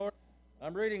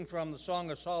I'm reading from the Song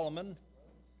of Solomon,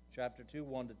 chapter 2,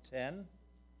 1 to 10.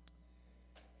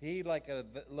 He, like a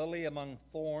lily among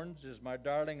thorns, is my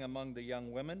darling among the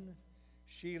young women.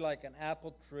 She, like an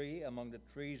apple tree among the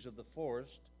trees of the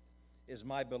forest, is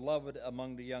my beloved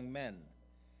among the young men.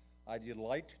 I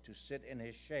delight to sit in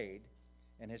his shade,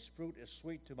 and his fruit is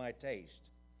sweet to my taste.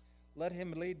 Let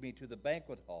him lead me to the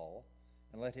banquet hall,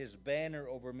 and let his banner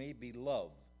over me be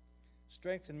love.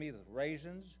 Strengthen me with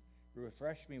raisins,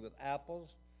 refresh me with apples,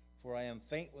 for I am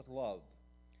faint with love.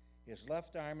 His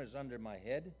left arm is under my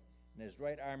head, and his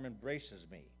right arm embraces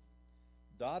me.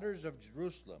 Daughters of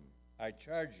Jerusalem, I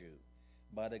charge you,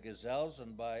 by the gazelles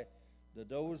and by the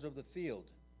does of the field,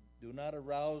 do not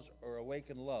arouse or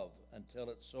awaken love until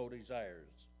it so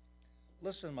desires.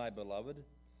 Listen, my beloved.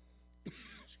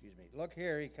 Excuse me. Look,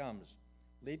 here he comes,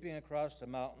 leaping across the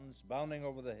mountains, bounding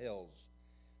over the hills.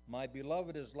 My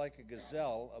beloved is like a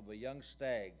gazelle of a young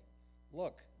stag.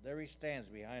 Look, there he stands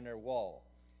behind our wall,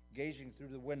 gazing through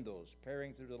the windows,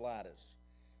 peering through the lattice.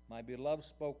 My beloved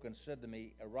spoke and said to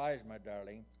me, Arise, my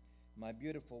darling, my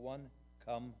beautiful one,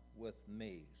 come with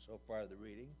me. So far the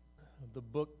reading. The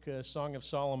book Song of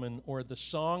Solomon, or the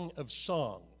Song of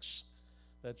Songs.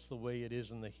 That's the way it is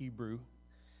in the Hebrew.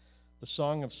 The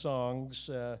Song of Songs.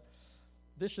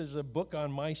 This is a book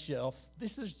on my shelf.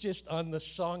 This is just on the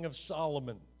Song of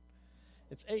Solomon.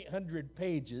 It's 800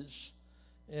 pages.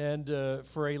 And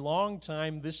for a long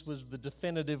time, this was the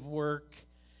definitive work.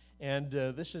 And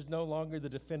this is no longer the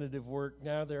definitive work.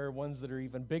 Now there are ones that are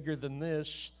even bigger than this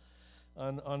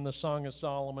on the Song of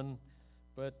Solomon.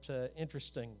 But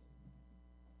interesting.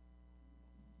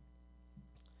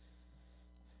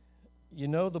 You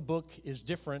know the book is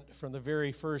different from the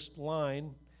very first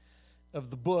line of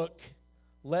the book.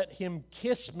 Let him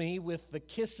kiss me with the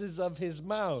kisses of his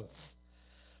mouth.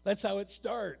 That's how it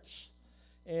starts.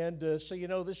 And so you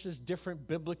know this is different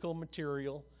biblical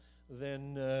material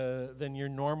than your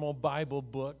normal Bible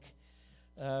book.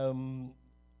 In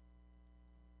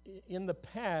the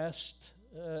past,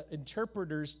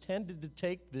 interpreters tended to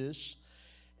take this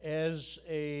as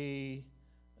a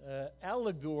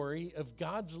allegory of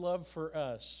God's love for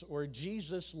us, or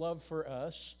Jesus' love for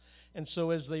us. And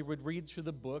so as they would read through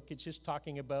the book, it's just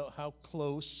talking about how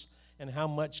close and how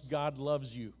much God loves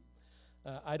you.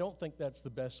 I don't think that's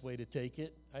the best way to take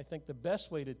it. I think the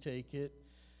best way to take it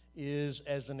is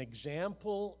as an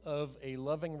example of a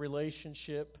loving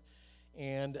relationship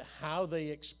and how they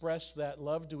express that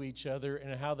love to each other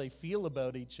and how they feel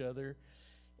about each other.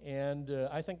 And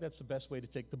I think that's the best way to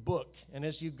take the book. And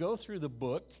as you go through the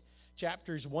book,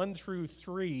 chapters 1 through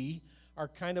 3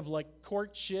 are kind of like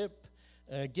courtship,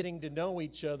 getting to know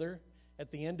each other.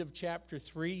 At the end of chapter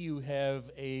 3, you have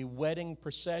a wedding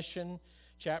procession.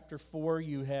 Chapter 4,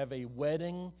 you have a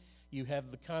wedding. You have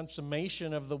the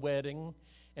consummation of the wedding.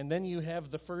 And then you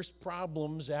have the first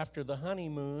problems after the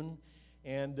honeymoon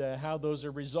and how those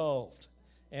are resolved.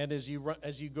 And as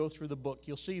you go through the book,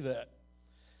 you'll see that.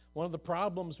 One of the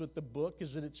problems with the book is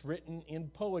that it's written in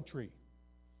poetry.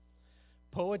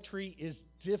 Poetry is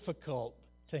difficult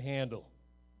to handle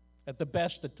at the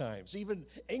best of times. Even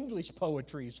English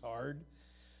poetry is hard,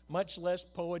 much less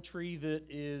poetry that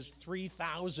is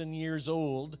 3,000 years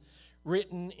old,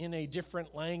 written in a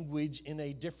different language, in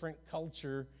a different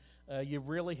culture. You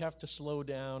really have to slow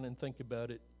down and think about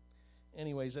it.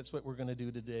 Anyways, that's what we're going to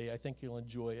do today. I think you'll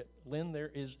enjoy it. Lynn,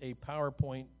 there is a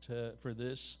PowerPoint for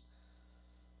this.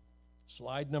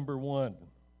 Slide number 1.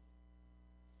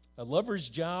 A lover's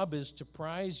job is to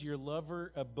prize your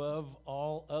lover above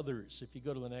all others. If you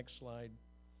go to the next slide.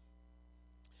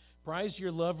 Prize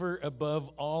your lover above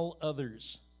all others.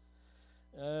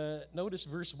 Notice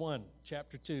verse 1,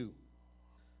 chapter 2.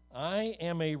 I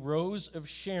am a rose of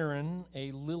Sharon,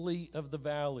 a lily of the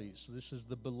valleys. This is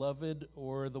the beloved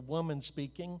or the woman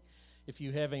speaking. If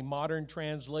you have a modern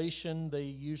translation, they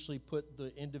usually put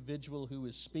the individual who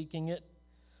is speaking it,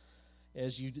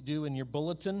 as you do in your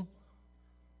bulletin.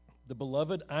 The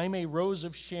beloved, I'm a rose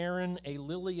of Sharon, a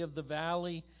lily of the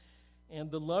valley.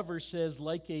 And the lover says,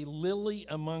 like a lily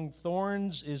among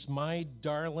thorns is my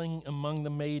darling among the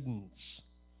maidens.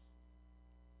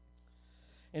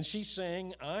 And she's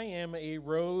saying, I am a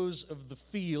rose of the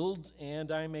field,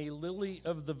 and I'm a lily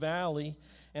of the valley.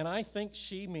 And I think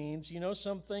she means, you know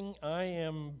something? I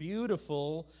am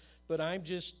beautiful, but I'm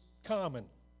just common.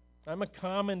 I'm a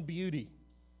common beauty.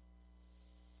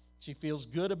 She feels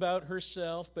good about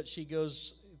herself, but she goes,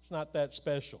 it's not that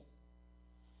special.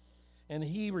 And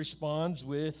he responds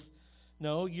with,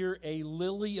 no, you're a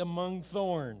lily among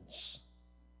thorns.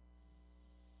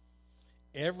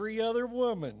 Every other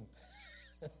woman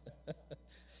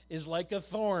is like a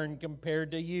thorn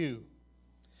compared to you.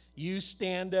 You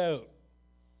stand out.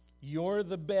 You're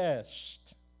the best.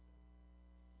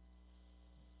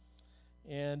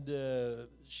 And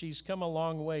she's come a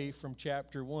long way from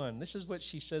chapter 1. This is what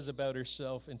she says about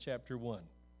herself in chapter 1.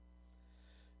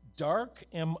 Dark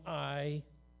am I,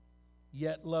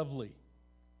 yet lovely.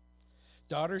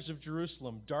 Daughters of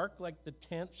Jerusalem, dark like the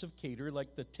tents of Kedar,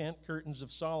 like the tent curtains of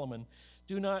Solomon,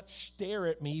 do not stare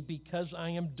at me because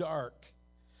I am dark,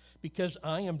 because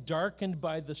I am darkened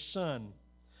by the sun.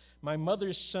 My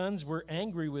mother's sons were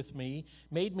angry with me,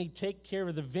 made me take care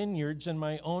of the vineyards, and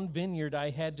my own vineyard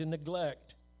I had to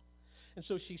neglect. And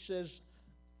so she says,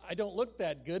 I don't look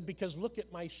that good because look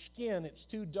at my skin. It's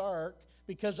too dark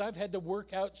because I've had to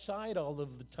work outside all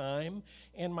of the time,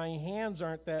 and my hands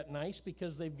aren't that nice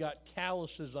because they've got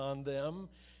calluses on them.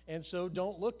 And so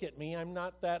don't look at me. I'm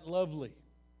not that lovely.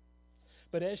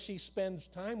 But as she spends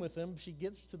time with him, she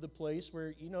gets to the place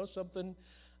where, you know something,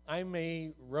 I'm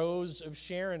a rose of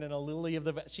Sharon and a lily of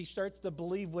the valley. She starts to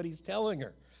believe what he's telling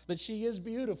her, that she is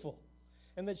beautiful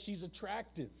and that she's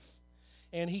attractive.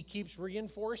 And he keeps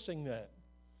reinforcing that.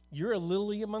 You're a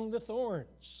lily among the thorns.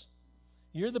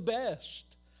 You're the best.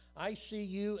 I see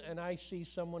you and I see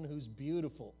someone who's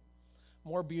beautiful,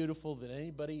 more beautiful than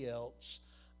anybody else.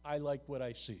 I like what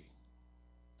I see.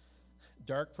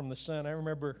 Dark from the sun. I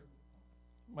remember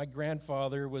my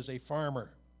grandfather was a farmer.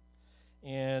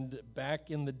 And back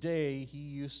in the day, he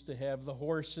used to have the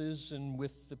horses and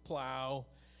with the plow.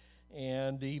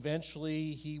 And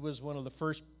eventually, he was one of the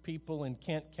first people in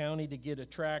Kent County to get a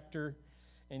tractor.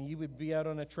 And you would be out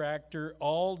on a tractor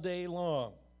all day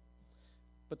long.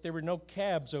 But there were no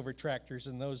cabs over tractors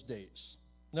in those days.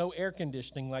 No air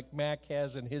conditioning like Mac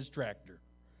has in his tractor.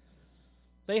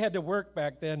 They had to work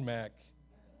back then, Mac.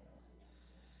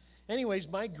 Anyways,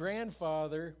 my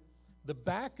grandfather, the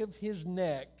back of his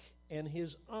neck and his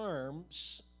arms,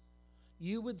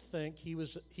 you would think he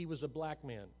was a black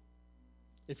man.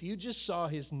 If you just saw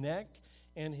his neck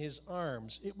and his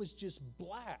arms, it was just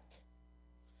black.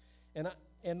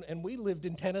 And we lived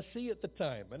in Tennessee at the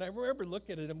time. And I remember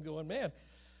looking at him going, man,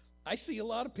 I see a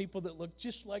lot of people that look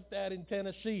just like that in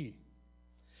Tennessee.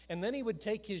 And then he would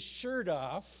take his shirt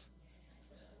off,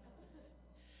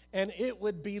 and it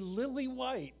would be lily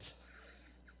white.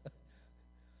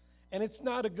 And it's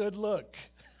not a good look.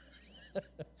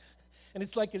 And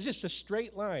it's just a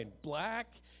straight line, black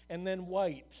and then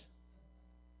white.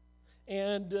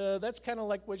 And that's kind of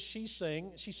like what she's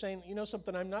saying. She's saying, you know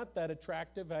something, I'm not that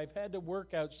attractive. I've had to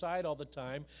work outside all the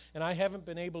time, and I haven't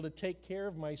been able to take care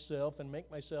of myself and make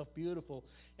myself beautiful.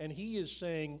 And he is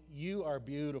saying, you are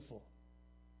beautiful.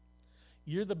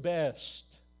 You're the best.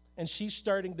 And she's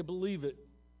starting to believe it.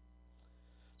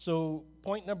 So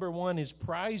point number 1 is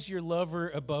prize your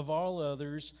lover above all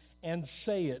others and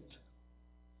say it.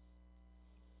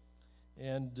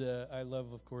 And I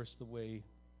love, of course, the way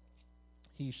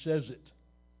he says it.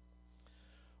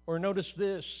 Or notice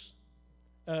this.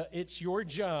 It's your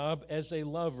job as a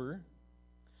lover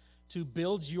to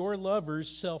build your lover's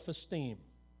self-esteem.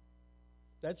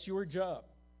 That's your job.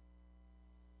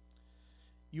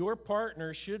 Your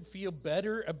partner should feel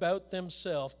better about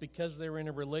themselves because they're in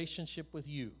a relationship with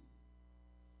you.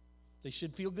 They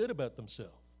should feel good about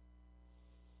themselves.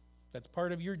 That's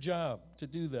part of your job to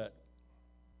do that.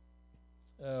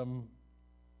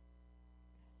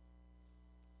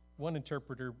 One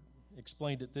interpreter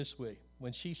explained it this way.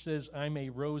 When she says, I'm a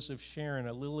rose of Sharon,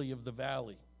 a lily of the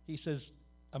valley, he says,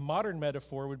 a modern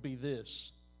metaphor would be this.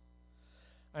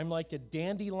 I'm like a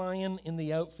dandelion in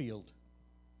the outfield.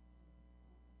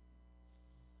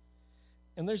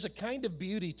 And there's a kind of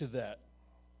beauty to that.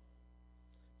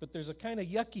 But there's a kind of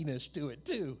yuckiness to it,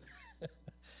 too.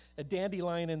 A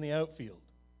dandelion in the outfield.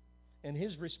 And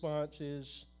his response is,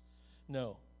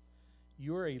 no,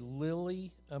 you're a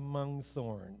lily among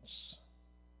thorns.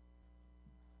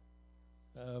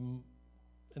 And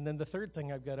then the third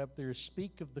thing I've got up there is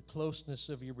speak of the closeness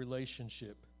of your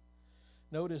relationship.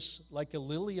 Notice, like a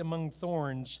lily among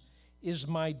thorns is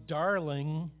my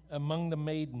darling among the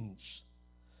maidens.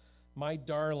 My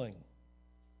darling.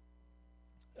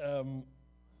 Kind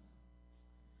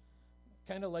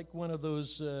of like one of those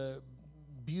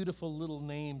beautiful little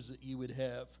names that you would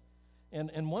have.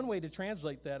 And one way to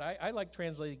translate that, I like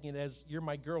translating it as, you're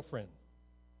my girlfriend.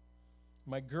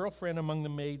 My girlfriend among the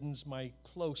maidens, my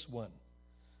close one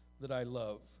that I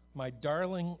love. My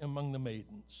darling among the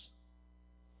maidens.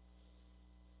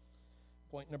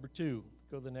 Point number 2.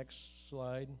 Go to the next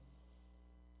slide.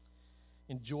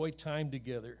 Enjoy time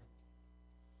together.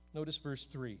 Notice verse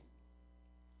 3.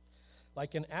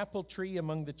 Like an apple tree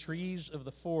among the trees of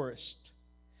the forest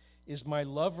is my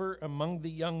lover among the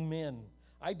young men.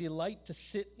 I delight to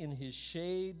sit in his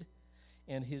shade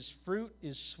and his fruit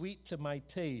is sweet to my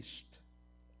taste.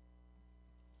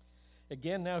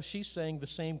 Again, now she's saying the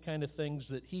same kind of things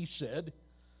that he said.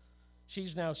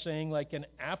 She's now saying, like an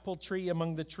apple tree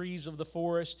among the trees of the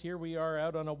forest. Here we are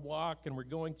out on a walk, and we're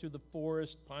going through the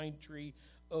forest, pine tree,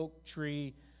 oak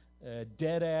tree,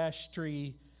 dead ash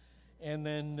tree, and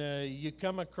then you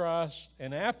come across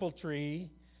an apple tree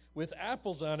with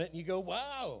apples on it, and you go,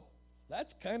 wow,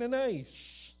 that's kind of nice.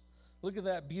 Look at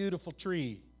that beautiful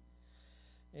tree.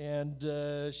 And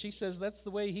she says that's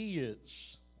the way he is,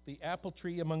 the apple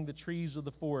tree among the trees of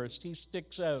the forest. He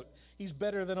sticks out. He's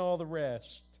better than all the rest.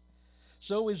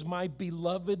 So is my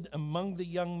beloved among the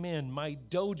young men, my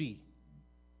Dodi.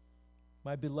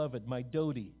 My beloved, my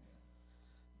Dodi.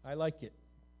 I like it,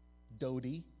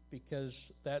 Dodi, because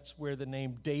that's where the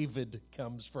name David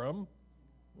comes from.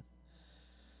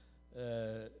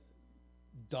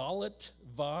 Dalet,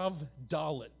 Vav,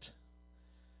 Dalet.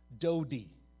 Dodi.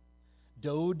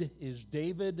 Dod is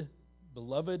David,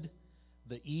 beloved.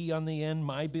 The E on the end,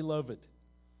 my beloved.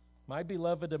 My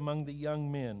beloved among the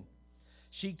young men.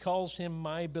 She calls him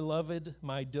my beloved,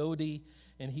 my Dodi,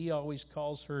 and he always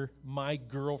calls her my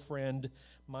girlfriend,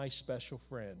 my special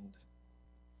friend.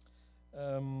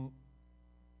 The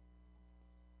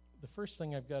first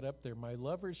thing I've got up there, my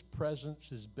lover's presence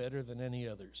is better than any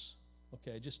other's.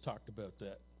 Okay, I just talked about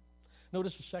that.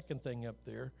 Notice the second thing up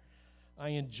there. I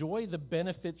enjoy the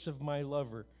benefits of my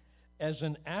lover. As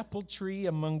an apple tree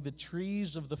among the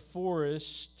trees of the forest,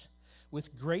 with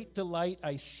great delight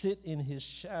I sit in his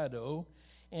shadow,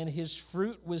 and his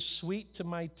fruit was sweet to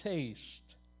my taste.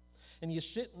 And you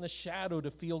sit in the shadow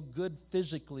to feel good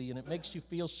physically, and it makes you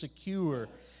feel secure,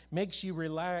 makes you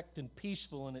relaxed and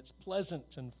peaceful, and it's pleasant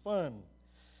and fun.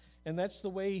 And that's the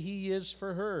way he is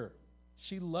for her.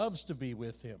 She loves to be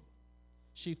with him.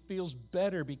 She feels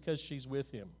better because she's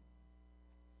with him.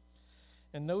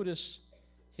 And notice,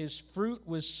 his fruit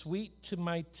was sweet to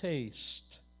my taste.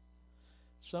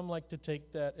 Some like to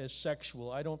take that as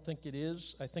sexual. I don't think it is.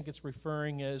 I think it's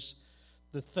referring as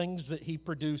the things that he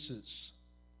produces,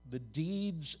 the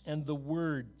deeds and the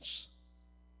words.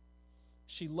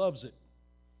 She loves it.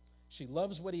 She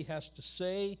loves what he has to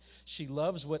say. She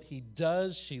loves what he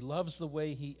does. She loves the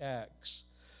way he acts.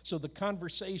 So the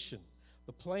conversation,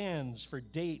 the plans for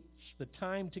dates, the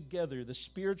time together, the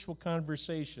spiritual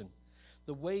conversation,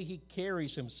 the way he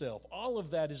carries himself, all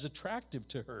of that is attractive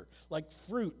to her, like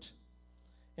fruit.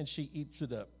 And she eats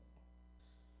it up.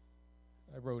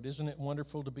 I wrote, isn't it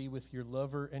wonderful to be with your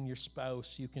lover and your spouse?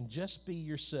 You can just be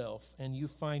yourself and you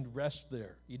find rest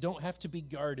there. You don't have to be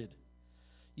guarded.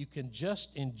 You can just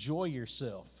enjoy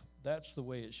yourself. That's the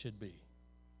way it should be.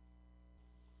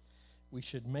 We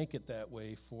should make it that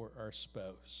way for our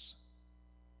spouse.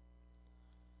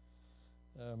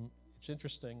 It's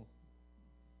interesting.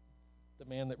 The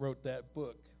man that wrote that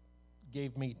book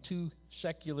gave me 2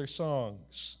 secular songs.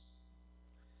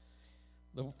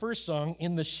 The first song,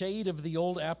 In the Shade of the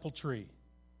Old Apple Tree.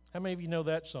 How many of you know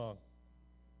that song?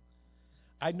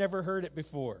 I'd never heard it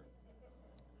before.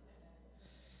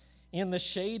 In the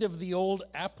shade of the old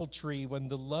apple tree, when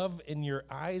the love in your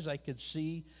eyes I could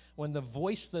see, when the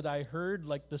voice that I heard,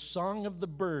 like the song of the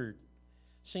bird,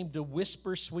 seemed to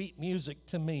whisper sweet music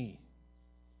to me.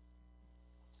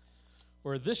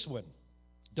 Or this one,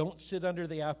 Don't Sit Under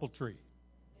the Apple Tree.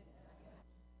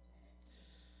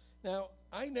 Now,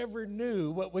 I never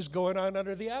knew what was going on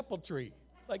under the apple tree.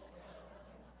 Like,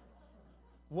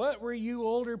 what were you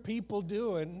older people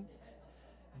doing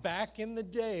back in the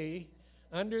day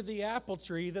under the apple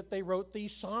tree that they wrote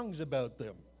these songs about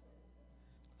them?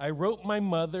 I wrote my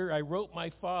mother, I wrote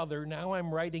my father, now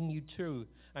I'm writing you too.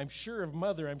 I'm sure of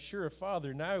mother, I'm sure of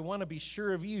father, now I want to be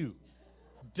sure of you.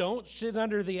 Don't sit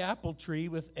under the apple tree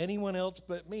with anyone else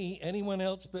but me, anyone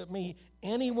else but me,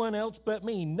 anyone else but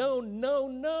me. No, no,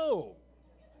 no.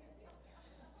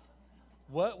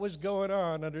 What was going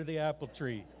on under the apple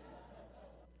tree?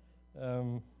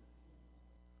 I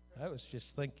was just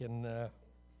thinking,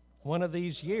 one of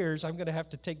these years I'm going to have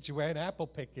to take Joanne apple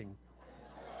picking.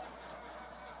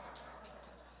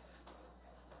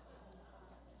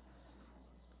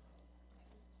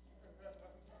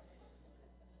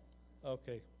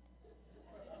 Okay.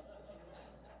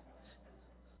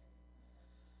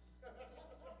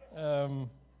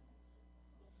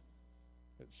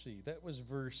 Let's see, that was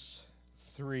verse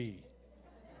 3.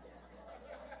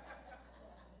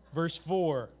 Verse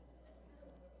 4.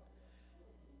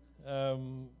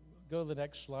 Go to the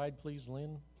next slide, please,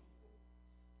 Lynn.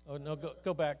 Oh, no,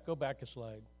 go back a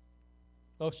slide.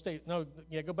 Oh,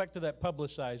 go back to that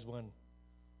publicized one.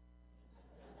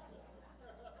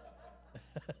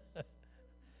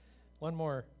 One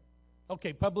more.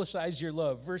 Okay, publicize your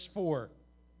love. Verse 4.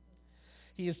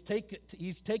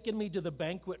 He's taken me to the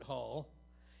banquet hall,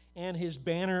 and his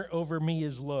banner over me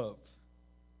is love.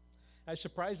 I was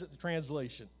surprised at the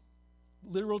translation.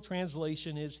 Literal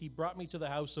translation is, he brought me to the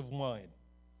house of wine.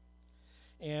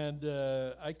 And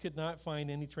I could not find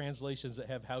any translations that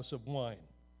have house of wine.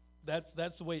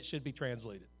 That's the way it should be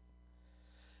translated.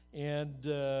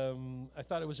 And I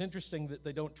thought it was interesting that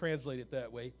they don't translate it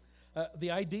that way.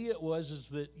 The idea is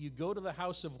that you go to the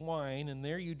house of wine, and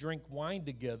there you drink wine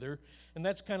together, and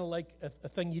that's kind of like a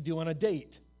thing you do on a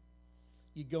date.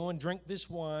 You go and drink this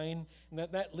wine, and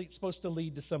that's supposed to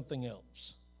lead to something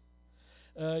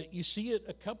else. You see it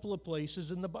a couple of places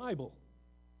in the Bible.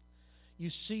 You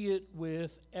see it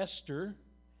with Esther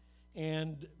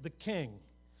and the king.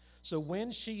 So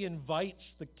when she invites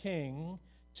the king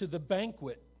to the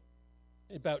banquet,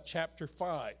 about chapter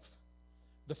 5,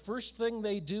 the first thing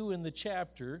they do in the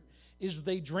chapter is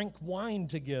they drink wine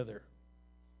together.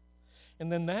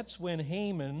 And then that's when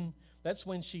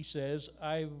she says,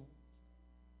 I've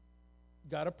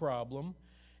got a problem,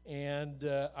 and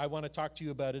I want to talk to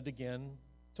you about it again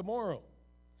tomorrow.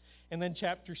 And then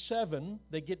chapter 7,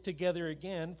 they get together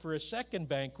again for a second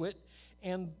banquet,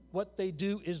 and what they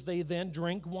do is they then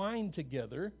drink wine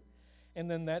together, and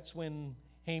then that's when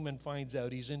Haman finds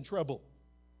out he's in trouble.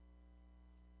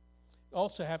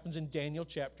 Also happens in Daniel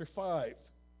chapter 5.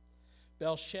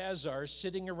 Belshazzar is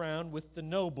sitting around with the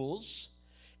nobles,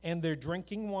 and they're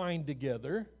drinking wine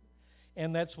together,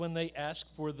 and that's when they ask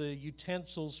for the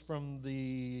utensils from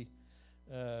the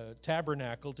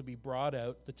tabernacle to be brought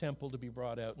out, the temple to be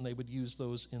brought out, and they would use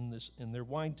those in their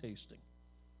wine tasting.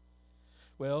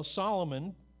 Well,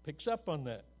 Solomon picks up on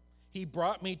that. He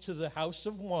brought me to the house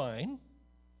of wine,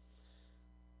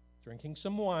 drinking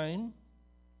some wine,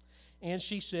 and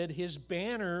she said, his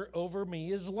banner over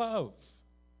me is love.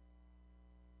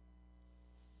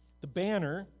 The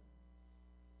banner,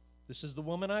 this is the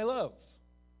woman I love.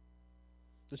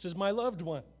 This is my loved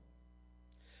one.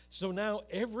 So now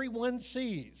everyone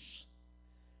sees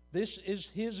this is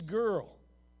his girl.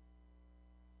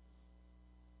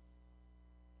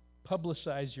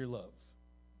 Publicize your love.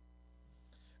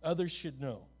 Others should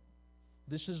know.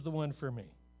 This is the one for me.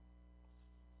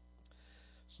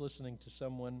 I was listening to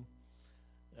someone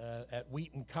at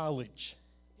Wheaton College,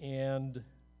 and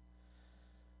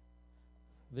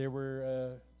there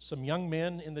were some young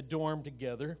men in the dorm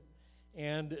together,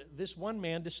 and this one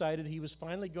man decided he was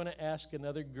finally going to ask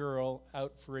another girl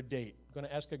out for a date, going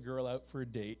to ask a girl out for a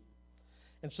date.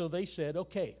 And so they said,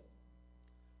 okay,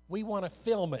 we want to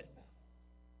film it.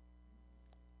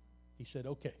 He said,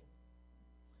 okay.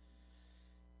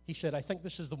 He said, I think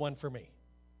this is the one for me.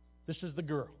 This is the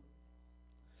girl.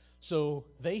 So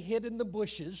they hid in the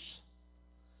bushes,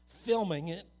 filming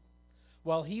it,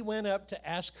 while he went up to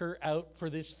ask her out for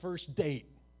this first date.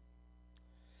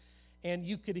 And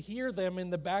you could hear them in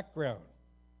the background.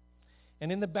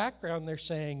 And in the background they're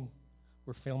saying,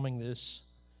 we're filming this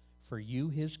for you,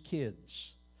 his kids,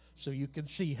 so you can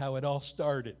see how it all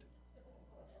started.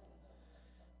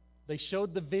 They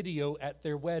showed the video at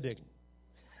their wedding.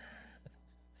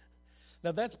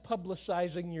 Now that's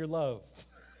publicizing your love.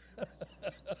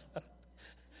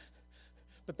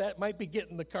 But that might be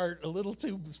getting the cart a little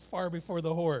too far before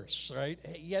the horse, right?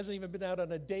 He hasn't even been out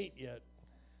on a date yet.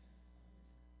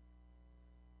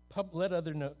 Let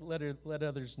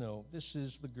others know, this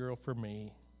is the girl for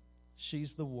me. She's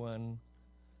the one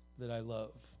that I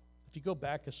love. If you go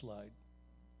back a slide,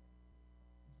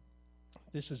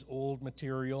 this is old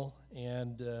material,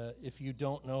 and if you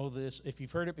don't know this, if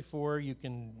you've heard it before, you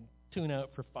can tune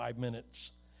out for 5 minutes.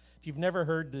 If you've never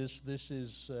heard this, this is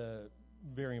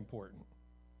very important.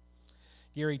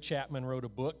 Gary Chapman wrote a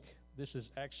book. This is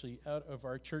actually out of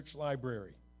our church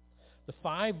library. The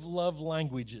 5 Love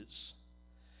Languages.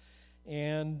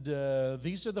 And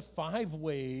these are the 5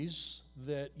 ways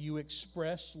that you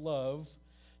express love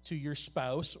to your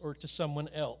spouse or to someone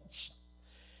else.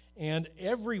 And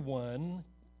everyone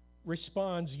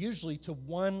responds usually to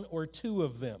 1 or 2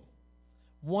 of them.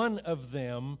 One of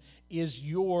them is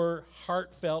your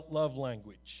heartfelt love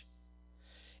language.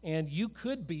 And you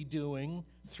could be doing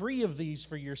 3 of these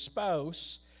for your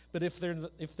spouse, but if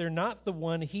they're not the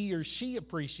one he or she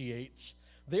appreciates,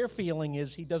 their feeling is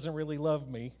he doesn't really love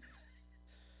me.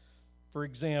 For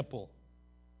example,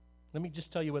 let me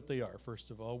just tell you what they are, first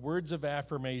of all. Words of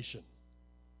affirmation.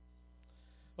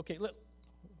 Okay, let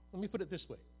me put it this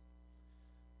way.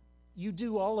 You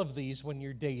do all of these when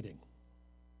you're dating.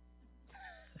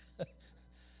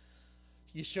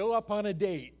 You show up on a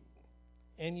date,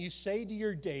 and you say to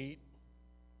your date,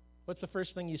 what's the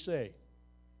first thing you say?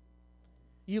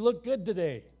 You look good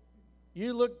today.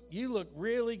 You look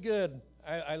really good.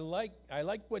 I like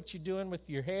what you're doing with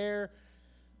your hair.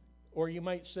 Or you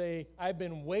might say, I've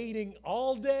been waiting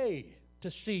all day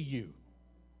to see you.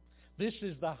 This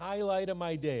is the highlight of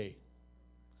my day.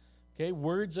 Okay,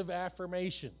 words of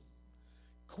affirmation.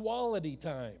 Quality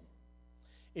time.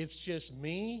 It's just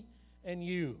me and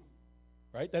you,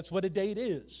 right? That's what a date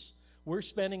is. We're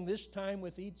spending this time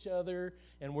with each other,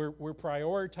 and we're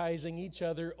prioritizing each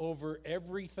other over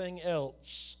everything else.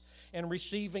 And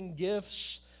receiving gifts,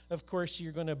 of course,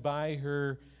 you're going to buy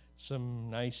her some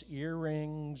nice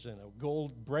earrings and a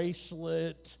gold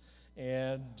bracelet,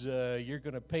 and you're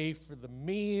going to pay for the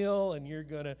meal, and you're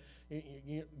going to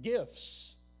gifts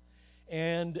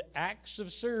and acts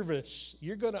of service.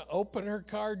 You're going to open her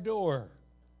car door.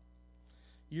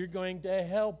 You're going to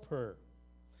help her,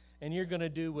 and you're going to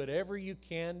do whatever you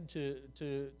can to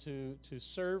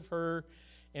serve her.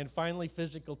 And finally,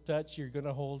 physical touch. You're going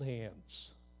to hold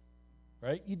hands,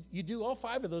 right? You do all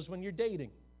 5 of those when you're dating.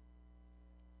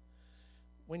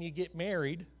 When you get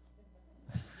married,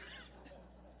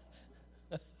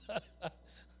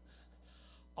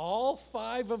 all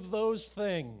 5 of those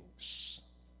things,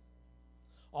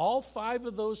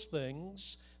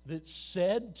 that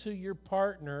said to your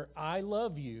partner, I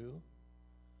love you,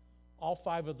 all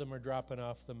 5 of them are dropping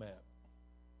off the map.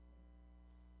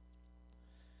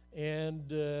 And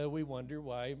we wonder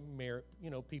why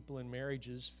people in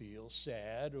marriages feel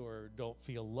sad or don't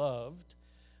feel loved.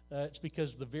 It's because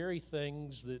the very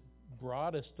things that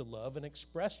brought us to love and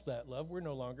express that love we're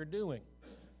no longer doing.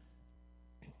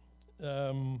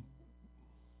 For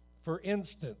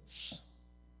instance,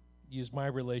 use my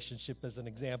relationship as an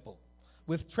example,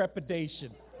 with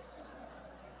trepidation.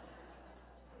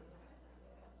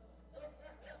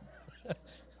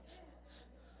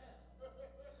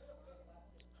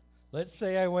 Let's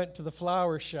say I went to the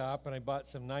flower shop and I bought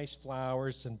some nice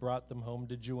flowers and brought them home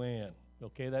to Joanne.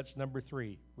 Okay, that's number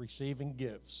 3, receiving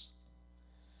gifts.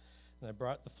 And I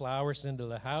brought the flowers into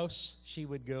the house. She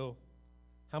would go,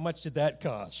 how much did that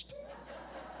cost?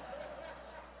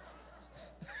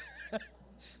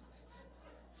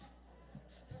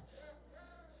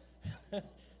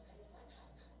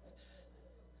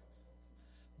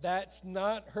 That's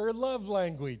not her love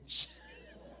language.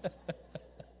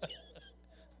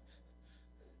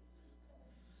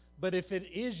 But if it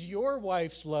is your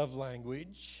wife's love language,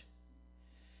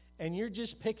 and you're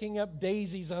just picking up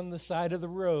daisies on the side of the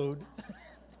road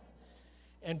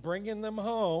and bringing them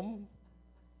home,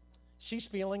 she's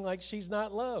feeling like she's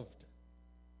not loved.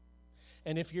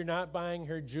 And if you're not buying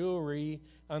her jewelry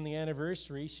on the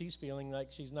anniversary, she's feeling like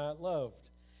she's not loved.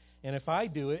 And if I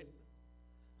do it,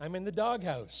 I'm in the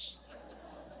doghouse.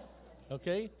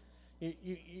 Okay?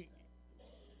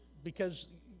 Because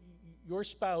your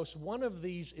spouse, one of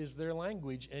these is their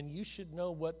language, and you should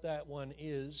know what that one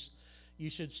is. You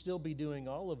should still be doing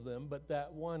all of them, but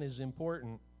that one is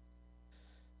important.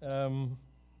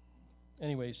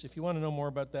 Anyways, if you want to know more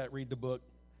about that, read the book.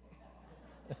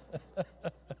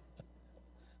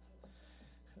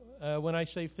 When I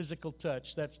say physical touch,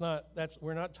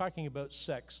 we're not talking about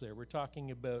sex there. We're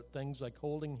talking about things like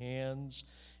holding hands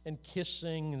and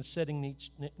kissing and sitting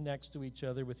next to each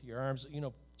other with your arms.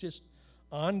 Just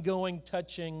ongoing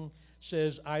touching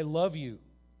says, I love you.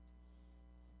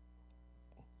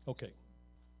 Okay.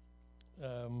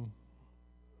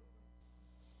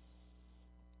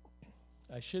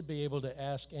 I should be able to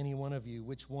ask any one of you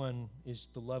which one is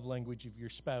the love language of your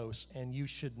spouse, and you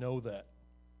should know that.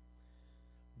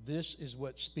 This is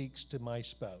what speaks to my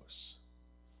spouse.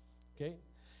 Okay?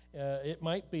 It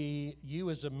might be you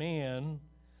as a man,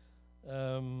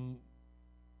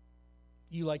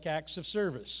 you like acts of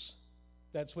service.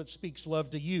 That's what speaks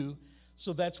love to you,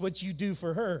 so that's what you do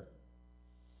for her.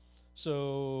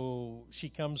 So she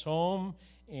comes home,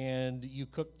 and you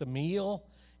cook the meal,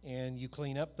 and you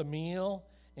clean up the meal,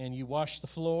 and you wash the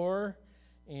floor,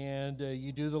 and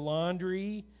you do the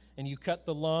laundry, and you cut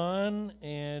the lawn,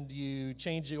 and you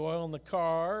change the oil in the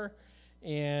car,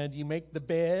 and you make the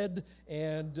bed,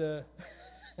 and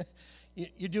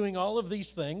you're doing all of these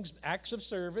things, acts of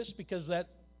service, because that's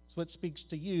what speaks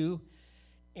to you.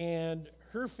 And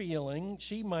her feeling,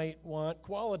 she might want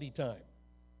quality time.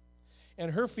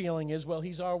 And her feeling is, well,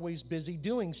 he's always busy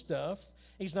doing stuff.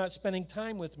 He's not spending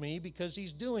time with me because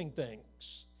he's doing things.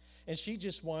 And she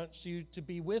just wants you to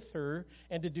be with her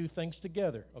and to do things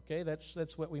together. Okay,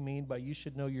 that's what we mean by you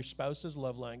should know your spouse's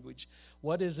love language.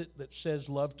 What is it that says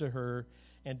love to her,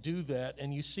 and do that?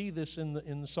 And you see this in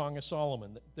the Song of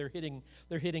Solomon. They're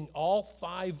hitting all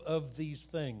 5 of these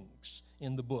things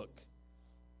in the book.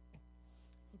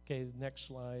 Okay, next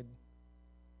slide.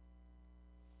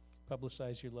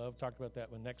 Publicize your love. Talked about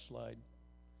that one. Next slide.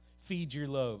 Feed your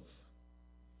love.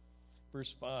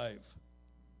 Verse 5.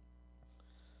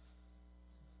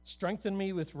 Strengthen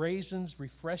me with raisins,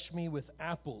 refresh me with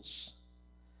apples,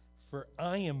 for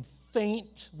I am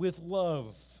faint with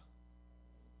love.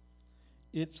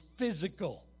 It's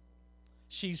physical.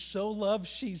 She's so loved,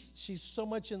 she's so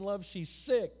much in love, she's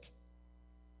sick.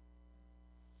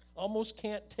 Almost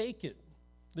can't take it.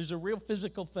 There's a real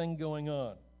physical thing going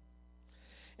on.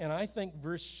 And I think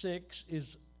verse 6 is,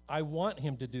 I want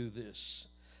him to do this.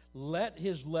 Let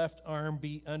his left arm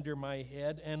be under my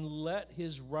head, and let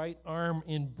his right arm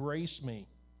embrace me.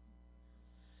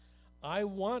 I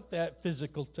want that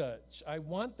physical touch. I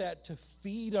want that to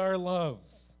feed our love.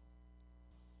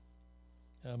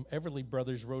 Everly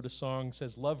Brothers wrote a song that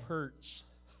says, "Love hurts."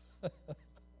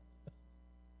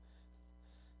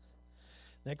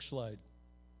 Next slide.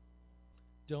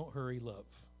 Don't hurry, love.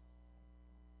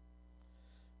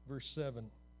 Verse 7.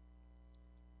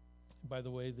 By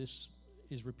the way, this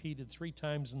is repeated 3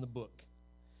 times in the book.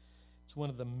 It's one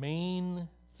of the main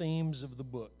themes of the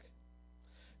book.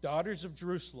 Daughters of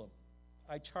Jerusalem,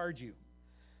 I charge you,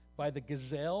 by the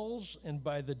gazelles and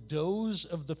by the does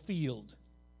of the field,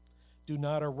 do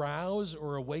not arouse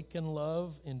or awaken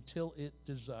love until it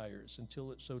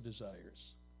so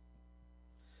desires.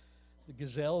 The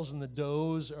gazelles and the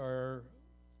does are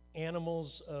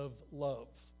animals of love.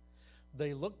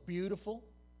 They look beautiful.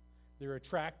 They're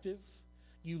attractive.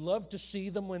 You love to see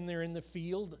them when they're in the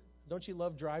field. Don't you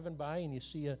love driving by and you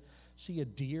see a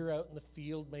deer out in the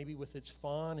field, maybe with its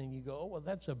fawn, and you go, "Oh, well,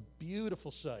 that's a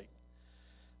beautiful sight."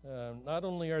 Not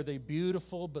only are they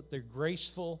beautiful, but they're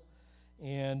graceful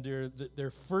and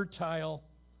they're fertile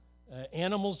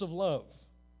animals of love.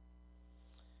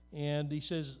 And he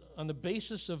says, on the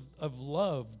basis of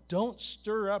love, don't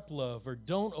stir up love or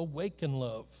don't awaken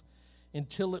love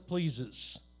until it pleases.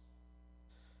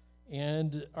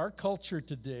 And our culture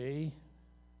today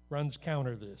runs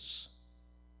counter this.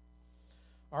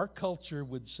 Our culture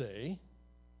would say,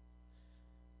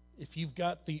 if you've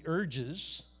got the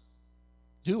urges,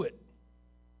 do it.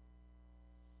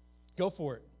 Go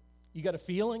for it. You got a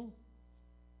feeling?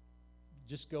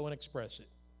 Just go and express it.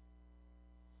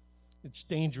 It's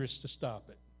dangerous to stop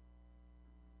it.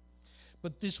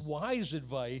 But this wise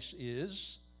advice is,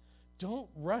 don't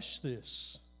rush this.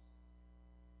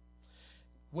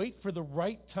 Wait for the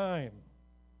right time,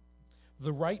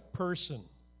 the right person.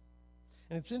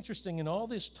 And it's interesting, in all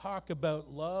this talk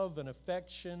about love and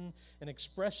affection and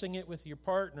expressing it with your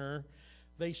partner,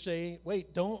 they say,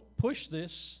 wait, don't push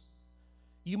this.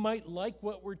 You might like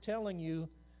what we're telling you.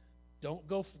 Don't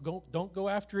go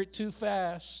after it too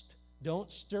fast. Don't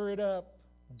stir it up.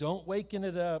 Don't waken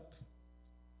it up.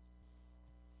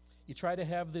 You try to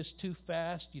have this too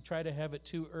fast, you try to have it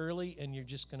too early, and you're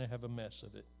just going to have a mess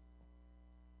of it.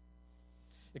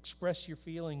 Express your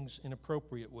feelings in an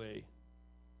appropriate way.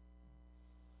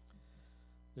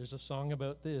 There's a song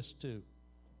about this, too.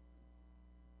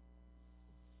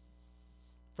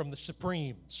 From the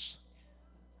Supremes.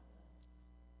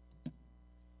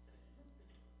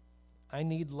 I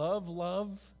need love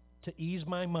to ease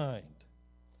my mind.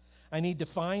 I need to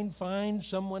find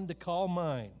someone to call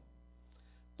mine.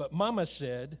 But Mama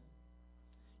said,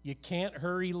 you can't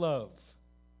hurry love.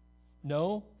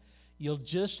 No, you'll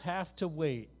just have to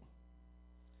wait.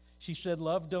 She said,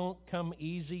 love don't come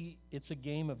easy. It's a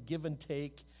game of give and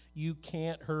take. You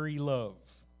can't hurry love.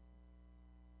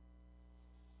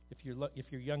 If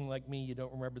you're young like me, you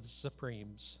don't remember the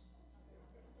Supremes.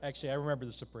 Actually, I remember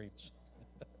the Supremes.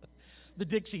 The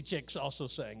Dixie Chicks also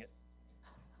sang it.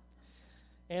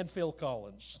 And Phil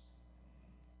Collins.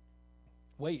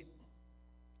 Wait.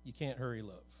 You can't hurry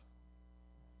love.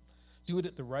 Do it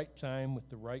at the right time with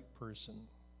the right person.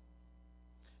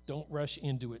 Don't rush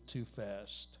into it too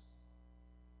fast.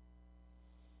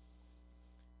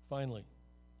 Finally,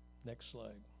 next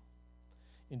slide.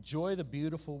 Enjoy the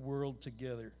beautiful world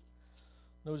together.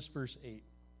 Notice verse 8.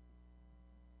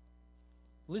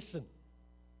 Listen,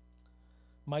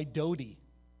 my doty.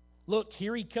 Look,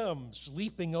 here he comes,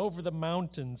 leaping over the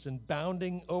mountains and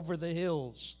bounding over the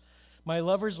hills. My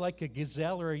lover's like a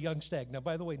gazelle or a young stag. Now,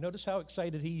 by the way, notice how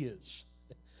excited he is.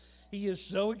 He is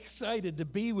so excited to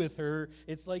be with her.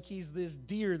 It's like he's this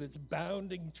deer that's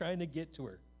bounding, trying to get to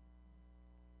her.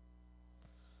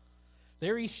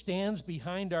 There he stands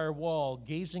behind our wall,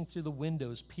 gazing through the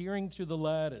windows, peering through the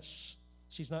lattice.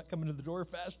 She's not coming to the door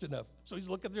fast enough, so he's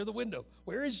looking through the window.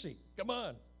 Where is she? Come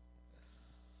on.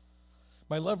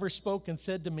 My lover spoke and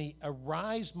said to me,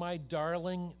 arise, my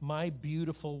darling, my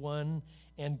beautiful one,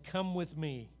 and come with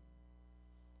me.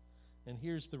 And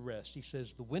here's the rest. He says,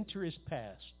 the winter is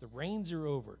past, the rains are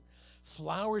over,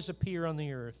 flowers appear on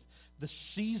the earth, the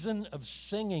season of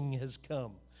singing has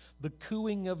come. The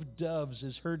cooing of doves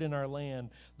is heard in our land.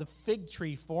 The fig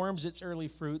tree forms its early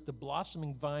fruit. The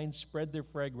blossoming vines spread their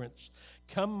fragrance.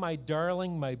 Come, my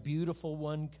darling, my beautiful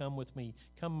one, come with me.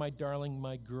 Come, my darling,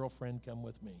 my girlfriend, come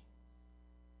with me.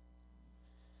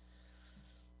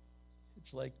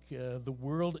 It's like the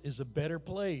world is a better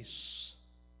place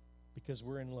because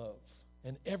we're in love.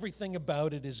 And everything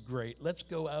about it is great. Let's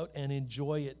go out and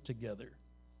enjoy it together.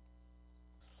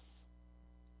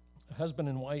 A husband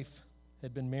and wife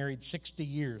had been married 60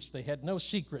 years. They had no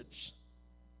secrets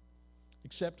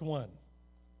except one.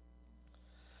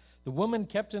 The woman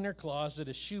kept in her closet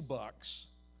a shoebox.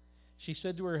 She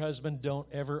said to her husband, "Don't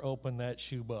ever open that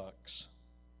shoebox."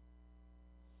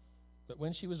 But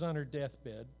when she was on her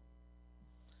deathbed,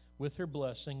 with her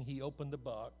blessing, he opened the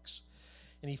box,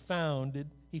 and he found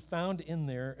in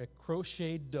there a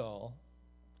crocheted doll,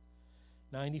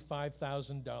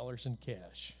 $95,000 in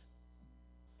cash.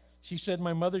 She said,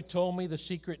 "My mother told me the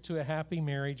secret to a happy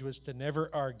marriage was to never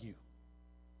argue.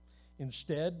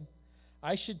 Instead,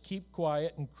 I should keep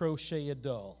quiet and crochet a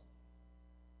doll."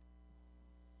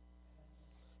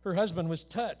 Her husband was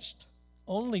touched.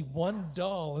 Only one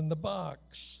doll in the box.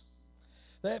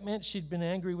 That meant she'd been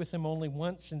angry with him only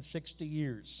once in 60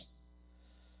 years.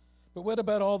 "But what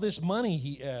about all this money?"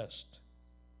 he asked.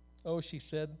 "Oh," she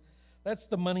said, "that's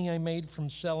the money I made from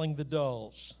selling the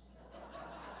dolls."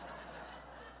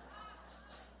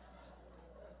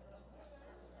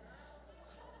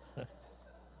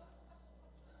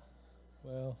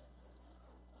 Well,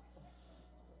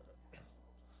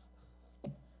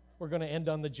 we're going to end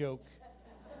on the joke.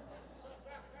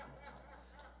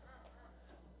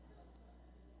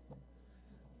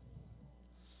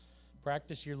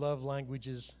 Practice your love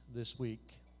languages this week.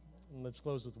 And let's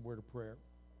close with a word of prayer.